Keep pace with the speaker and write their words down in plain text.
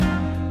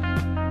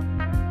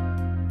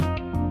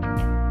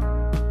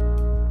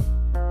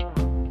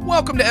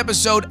Welcome to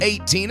episode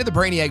 18 of the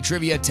Brainiac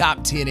Trivia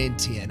Top 10 in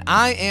 10.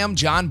 I am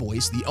John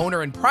Boyce, the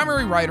owner and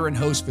primary writer and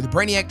host for the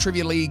Brainiac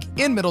Trivia League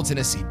in Middle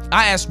Tennessee.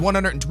 I asked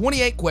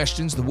 128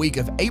 questions the week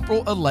of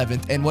April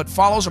 11th, and what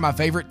follows are my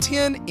favorite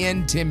 10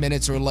 in 10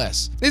 minutes or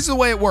less. This is the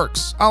way it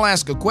works. I'll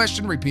ask a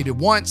question repeated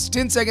once,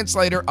 10 seconds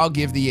later, I'll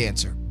give the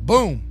answer.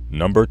 Boom.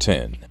 Number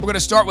 10. We're going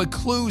to start with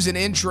clues and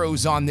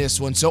intros on this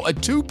one. So a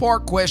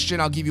two-part question,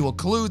 I'll give you a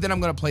clue, then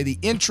I'm going to play the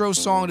intro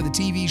song to the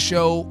TV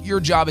show. Your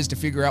job is to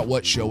figure out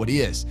what show it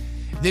is.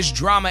 This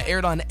drama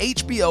aired on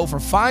HBO for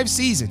 5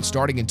 seasons,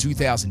 starting in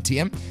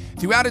 2010.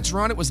 Throughout its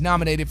run, it was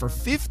nominated for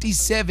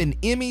 57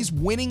 Emmys,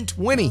 winning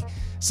 20.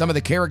 Some of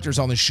the characters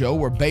on the show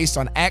were based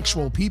on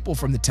actual people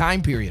from the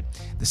time period.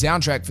 The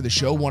soundtrack for the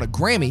show won a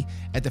Grammy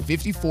at the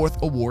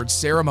 54th Awards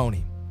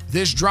ceremony.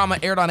 This drama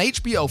aired on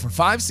HBO for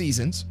 5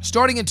 seasons,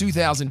 starting in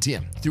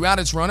 2010. Throughout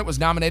its run, it was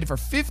nominated for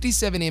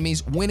 57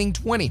 Emmys, winning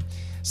 20.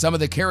 Some of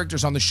the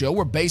characters on the show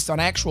were based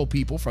on actual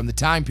people from the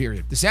time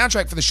period. The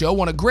soundtrack for the show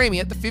won a Grammy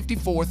at the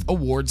 54th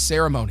Awards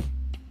ceremony.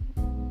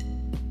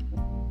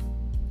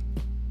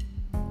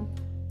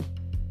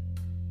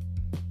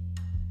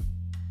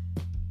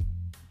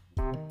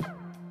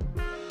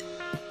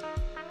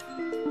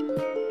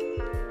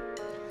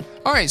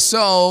 All right,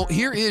 so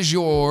here is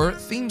your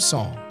theme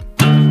song.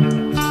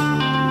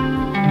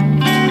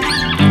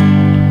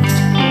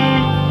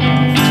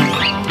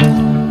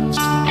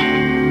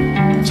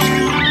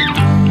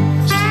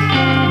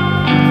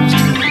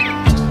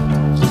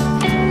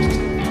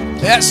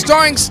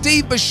 Starring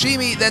Steve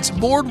Buscemi, that's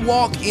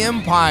Boardwalk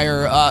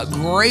Empire.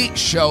 Great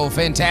show,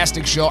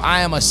 fantastic show.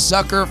 I am a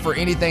sucker for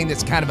anything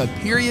that's kind of a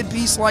period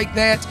piece like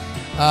that,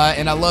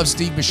 and I love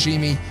Steve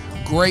Buscemi.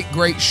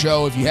 Great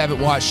show. If you haven't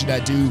watched it, I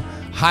do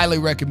highly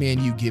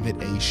recommend you give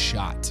it a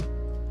shot.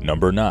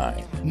 Number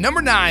 9.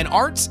 Number 9,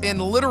 arts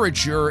and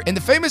literature. In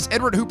the famous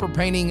Edward Hooper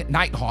painting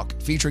Nighthawk,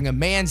 featuring a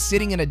man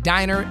sitting in a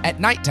diner at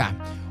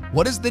nighttime.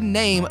 What is the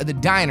name of the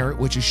diner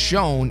which is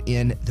shown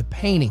in the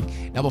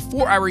painting? Now,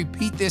 before I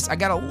repeat this, I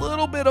got a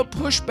little bit of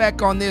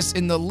pushback on this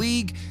in the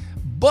league,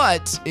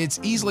 but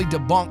it's easily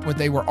debunked what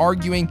they were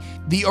arguing.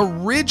 The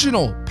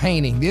original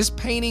painting, this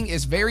painting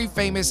is very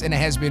famous and it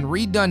has been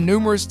redone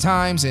numerous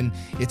times, and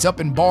it's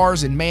up in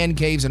bars and man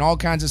caves and all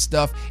kinds of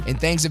stuff, and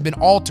things have been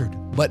altered.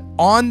 But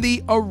on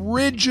the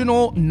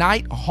original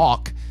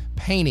Nighthawk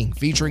painting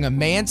featuring a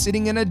man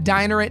sitting in a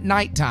diner at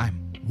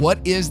nighttime, what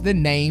is the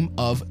name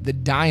of the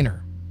diner?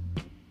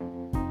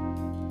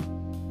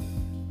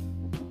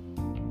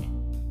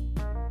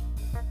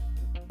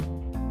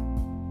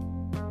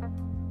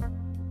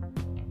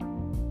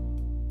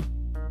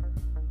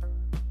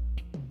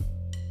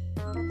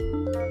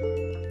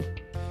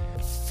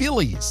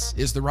 Phillies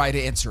is the right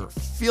answer.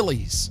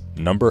 Phillies.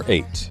 Number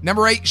 8.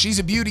 Number 8, she's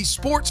a beauty.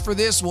 Sports for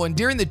this one.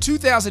 During the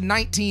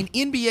 2019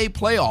 NBA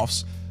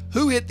playoffs,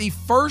 who hit the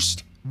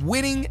first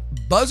winning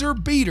buzzer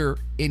beater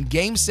in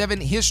Game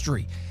 7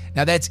 history?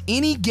 Now, that's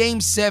any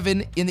Game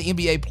 7 in the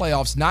NBA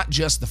playoffs, not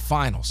just the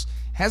finals.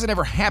 Hasn't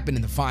ever happened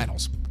in the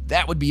finals.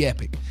 That would be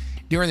epic.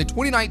 During the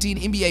 2019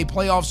 NBA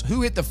playoffs,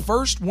 who hit the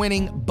first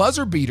winning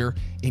buzzer beater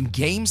in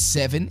Game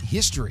 7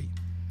 history?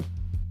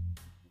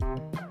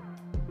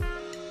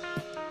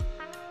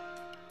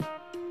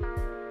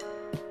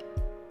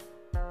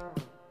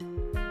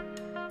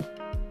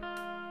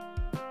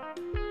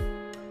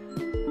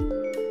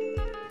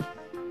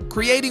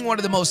 Creating one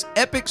of the most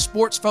epic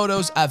sports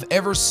photos I've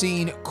ever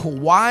seen,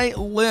 Kawhi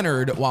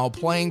Leonard, while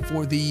playing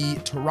for the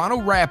Toronto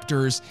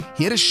Raptors,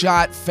 hit a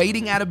shot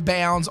fading out of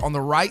bounds on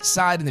the right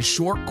side in the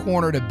short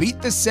corner to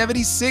beat the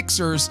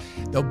 76ers.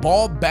 The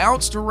ball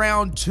bounced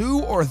around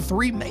 2 or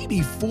 3,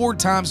 maybe 4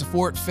 times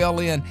before it fell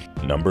in.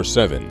 Number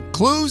 7.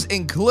 Clues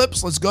and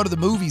clips. Let's go to the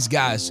movies,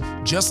 guys.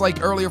 Just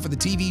like earlier for the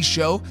TV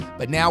show,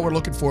 but now we're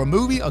looking for a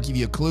movie. I'll give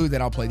you a clue,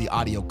 then I'll play the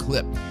audio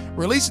clip.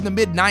 Released in the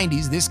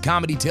mid-90s, this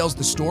comedy tells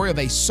the story of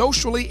a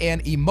socially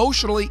and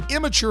emotionally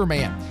immature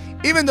man.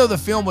 Even though the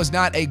film was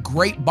not a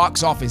great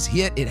box office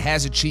hit, it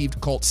has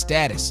achieved cult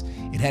status.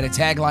 It had a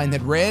tagline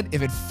that read,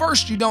 "If at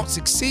first you don't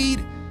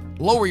succeed,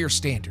 lower your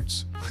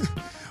standards."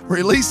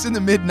 Released in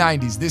the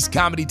mid-90s, this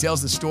comedy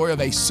tells the story of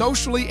a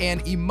socially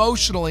and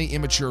emotionally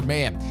immature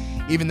man.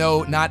 Even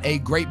though not a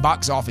great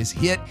box office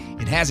hit,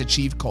 it has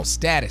achieved cult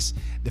status.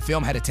 The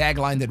film had a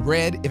tagline that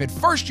read, "If at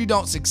first you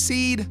don't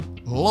succeed,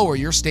 lower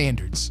your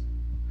standards."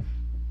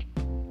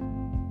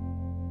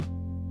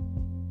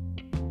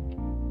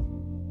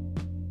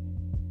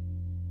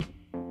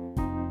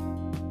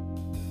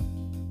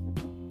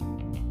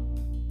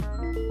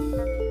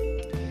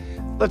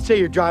 Let's say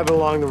you're driving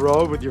along the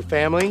road with your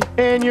family,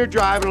 and you're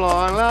driving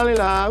along,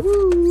 la-li-la,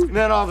 woo, and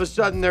then all of a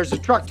sudden there's a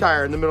truck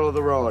tire in the middle of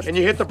the road, and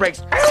you hit the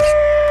brakes.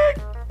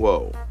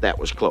 Whoa, that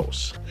was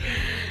close.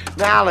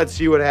 Now let's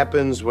see what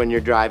happens when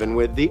you're driving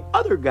with the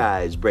other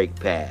guy's brake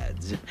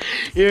pads.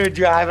 You're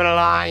driving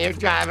along,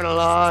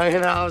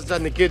 and all of a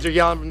sudden the kids are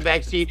yelling from the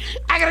back seat,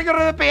 "I gotta go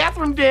to the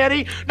bathroom,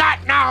 Daddy."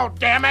 "Not now,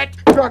 damn it."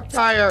 Truck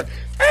tire.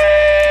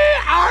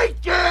 I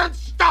can't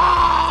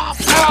stop.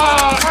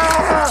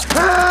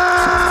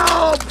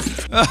 Help!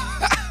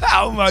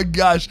 Oh my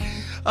gosh.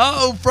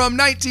 Oh, from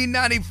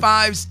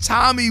 1995's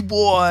Tommy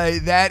Boy.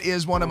 That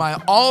is one of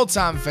my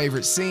all-time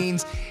favorite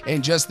scenes.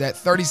 And just that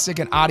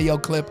 30-second audio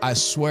clip, I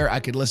swear I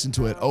could listen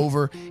to it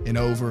over and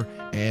over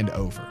and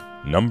over.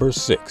 Number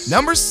 6.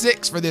 Number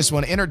 6 for this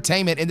one,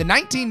 entertainment. In the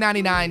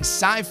 1999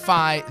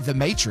 sci-fi The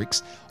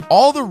Matrix,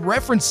 all the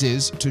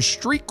references to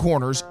street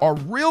corners are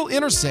real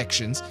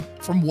intersections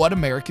from what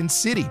American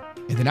city?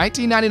 In the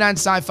 1999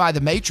 sci-fi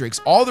The Matrix,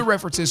 all the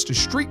references to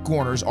street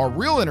corners are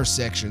real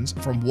intersections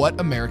from what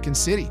American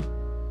city?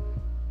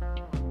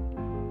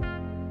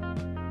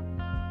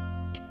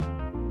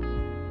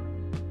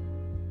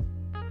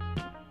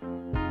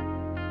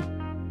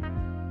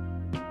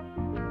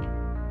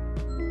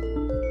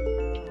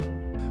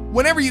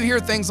 Whenever you hear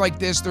things like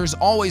this, there's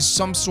always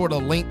some sort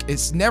of link.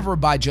 It's never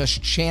by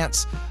just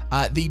chance.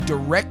 The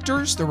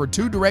directors, there were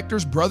 2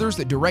 directors, brothers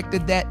that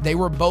directed that. They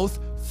were both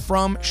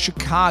from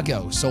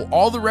Chicago. So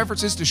all the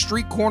references to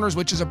street corners,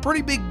 which is a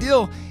pretty big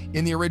deal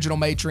in the original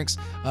Matrix,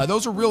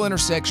 those are real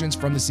intersections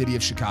from the city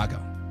of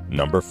Chicago.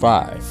 Number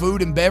 5.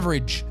 Food and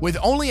beverage. With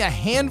only a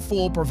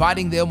handful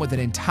providing them with an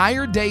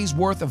entire day's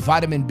worth of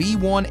vitamin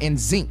B1 and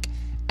zinc,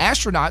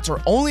 astronauts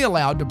are only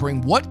allowed to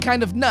bring what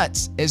kind of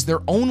nuts as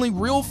their only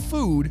real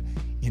food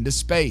into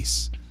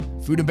space?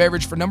 Food and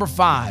beverage for number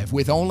 5.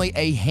 With only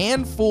a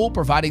handful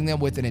providing them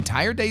with an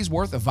entire day's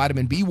worth of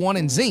vitamin B1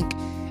 and zinc,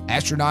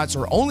 astronauts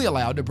are only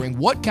allowed to bring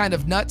what kind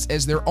of nuts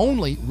as their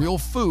only real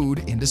food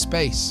into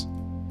space?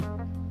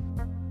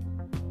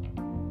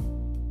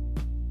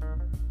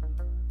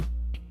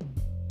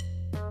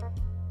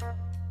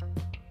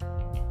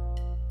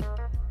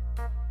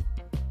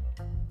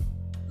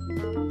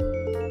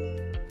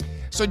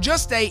 So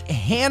just a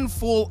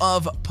handful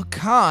of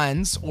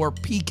pecans, or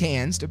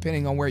pecans,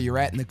 depending on where you're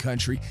at in the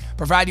country,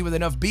 provide you with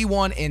enough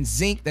B1 and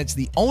zinc. That's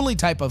the only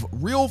type of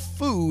real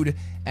food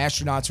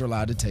astronauts are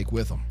allowed to take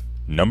with them.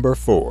 Number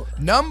 4.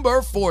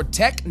 Number 4,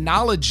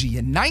 technology.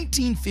 In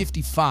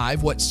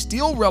 1955, what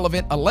still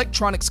relevant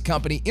electronics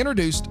company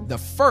introduced the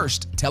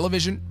first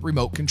television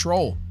remote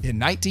control? In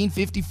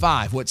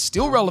 1955, what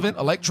still relevant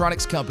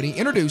electronics company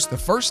introduced the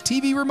first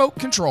TV remote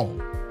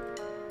control?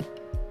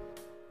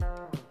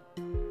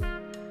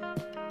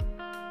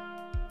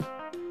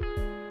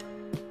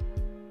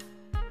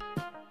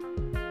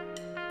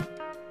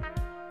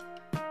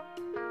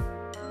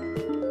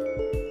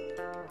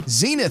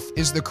 Zenith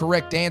is the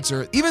correct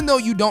answer. Even though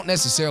you don't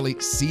necessarily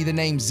see the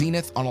name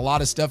Zenith on a lot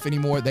of stuff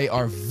anymore, they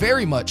are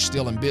very much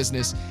still in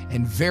business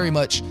and very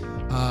much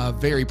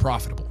very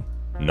profitable.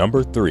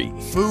 Number 3.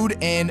 Food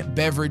and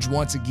beverage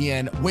once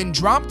again. When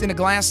dropped in a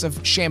glass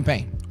of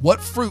champagne,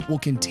 what fruit will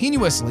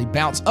continuously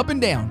bounce up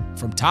and down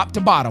from top to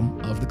bottom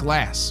of the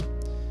glass?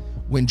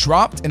 When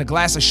dropped in a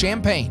glass of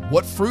champagne,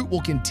 what fruit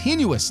will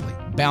continuously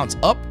bounce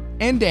up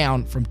and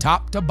down from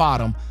top to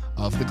bottom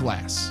of the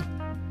glass?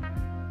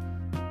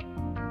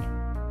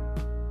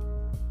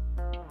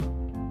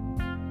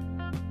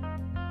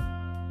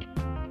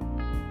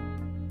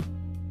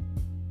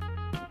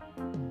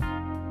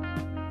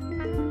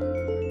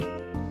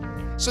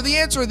 So the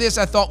answer to this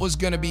I thought was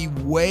going to be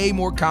way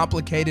more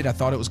complicated. I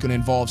thought it was going to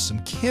involve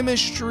some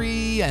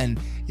chemistry and,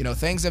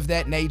 things of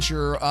that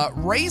nature.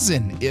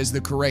 Raisin is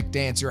the correct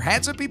answer.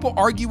 Had some people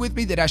argue with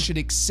me that I should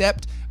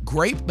accept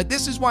grape, but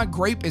this is why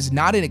grape is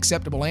not an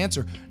acceptable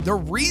answer. The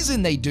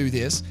reason they do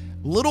this,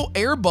 little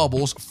air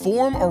bubbles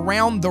form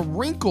around the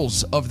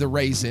wrinkles of the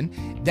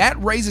raisin.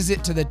 That raises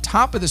it to the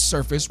top of the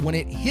surface. When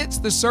it hits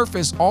the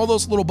surface, all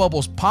those little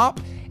bubbles pop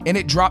and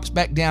it drops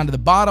back down to the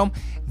bottom.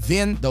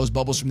 Then those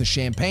bubbles from the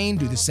champagne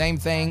do the same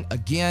thing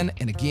again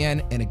and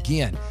again and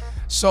again.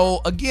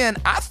 So again,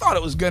 I thought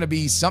it was going to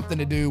be something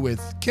to do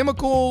with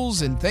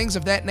chemicals and things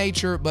of that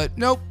nature, but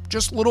nope,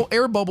 just little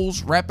air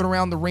bubbles wrapping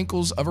around the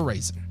wrinkles of a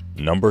raisin.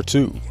 Number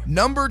 2.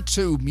 Number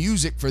 2,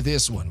 music for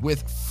this one.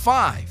 With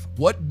 5,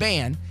 what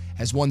band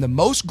has won the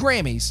most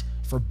Grammys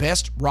for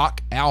Best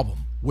Rock Album?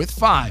 With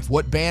 5,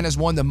 what band has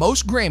won the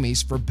most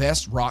Grammys for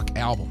Best Rock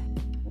Album?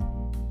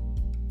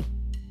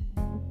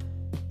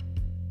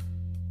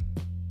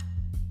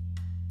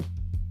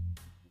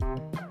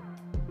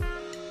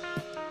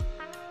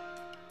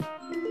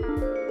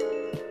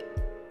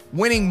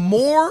 Winning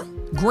more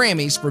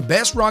Grammys for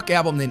Best Rock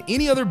Album than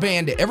any other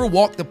band to ever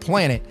walk the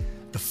planet,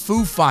 the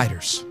Foo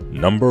Fighters.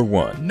 Number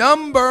 1.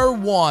 Number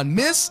 1,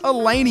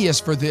 miscellaneous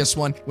for this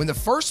one. When the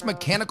first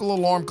mechanical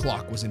alarm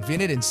clock was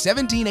invented in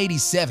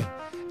 1787,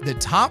 the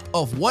top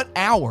of what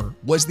hour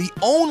was the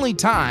only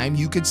time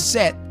you could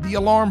set the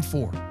alarm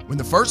for? When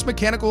the first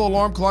mechanical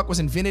alarm clock was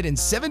invented in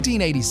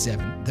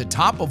 1787, the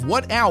top of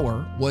what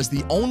hour was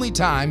the only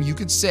time you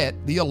could set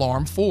the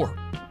alarm for?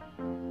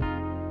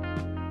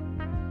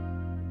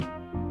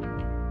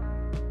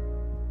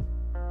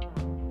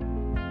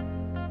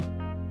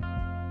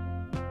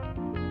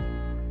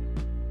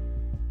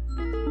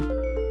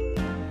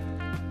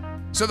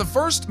 So the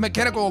first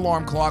mechanical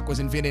alarm clock was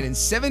invented in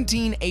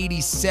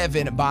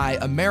 1787 by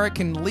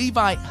American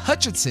Levi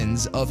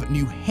Hutchinsons of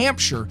New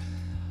Hampshire.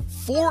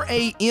 4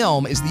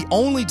 a.m. is the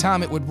only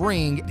time it would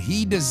ring.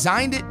 He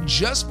designed it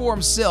just for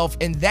himself,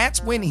 and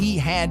that's when he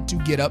had to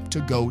get up to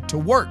go to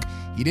work.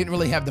 He didn't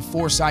really have the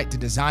foresight to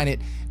design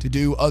it to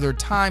do other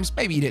times.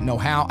 Maybe he didn't know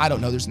how. I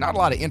don't know. There's not a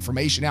lot of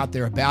information out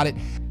there about it.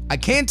 I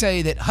can tell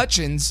you that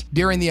Hutchins,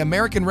 during the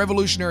American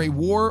Revolutionary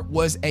War,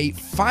 was a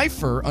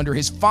fifer under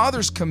his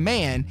father's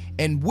command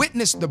and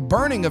witnessed the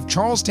burning of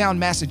Charlestown,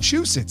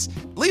 Massachusetts.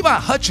 Levi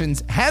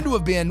Hutchins had to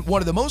have been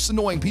one of the most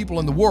annoying people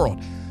in the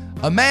world.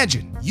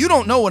 Imagine, you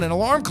don't know what an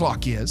alarm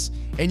clock is,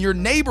 and your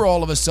neighbor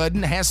all of a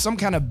sudden has some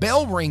kind of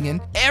bell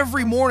ringing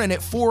every morning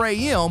at 4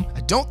 a.m.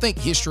 I don't think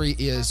history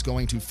is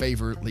going to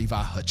favor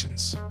Levi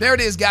Hutchins. There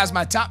it is, guys,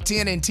 my top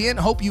 10 in 10.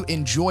 Hope you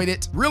enjoyed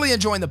it. Really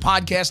enjoying the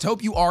podcast.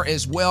 Hope you are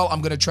as well.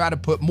 I'm going to try to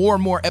put more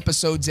and more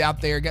episodes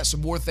out there. Got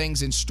some more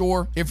things in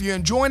store. If you're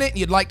enjoying it and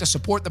you'd like to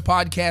support the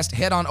podcast,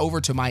 head on over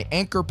to my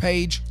Anchor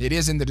page. It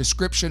is in the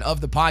description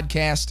of the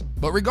podcast.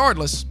 But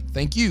regardless,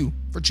 thank you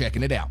for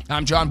checking it out.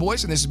 I'm John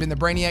Boyce, and this has been the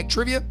Brainiac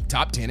Trivia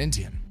Top 10 in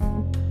 10.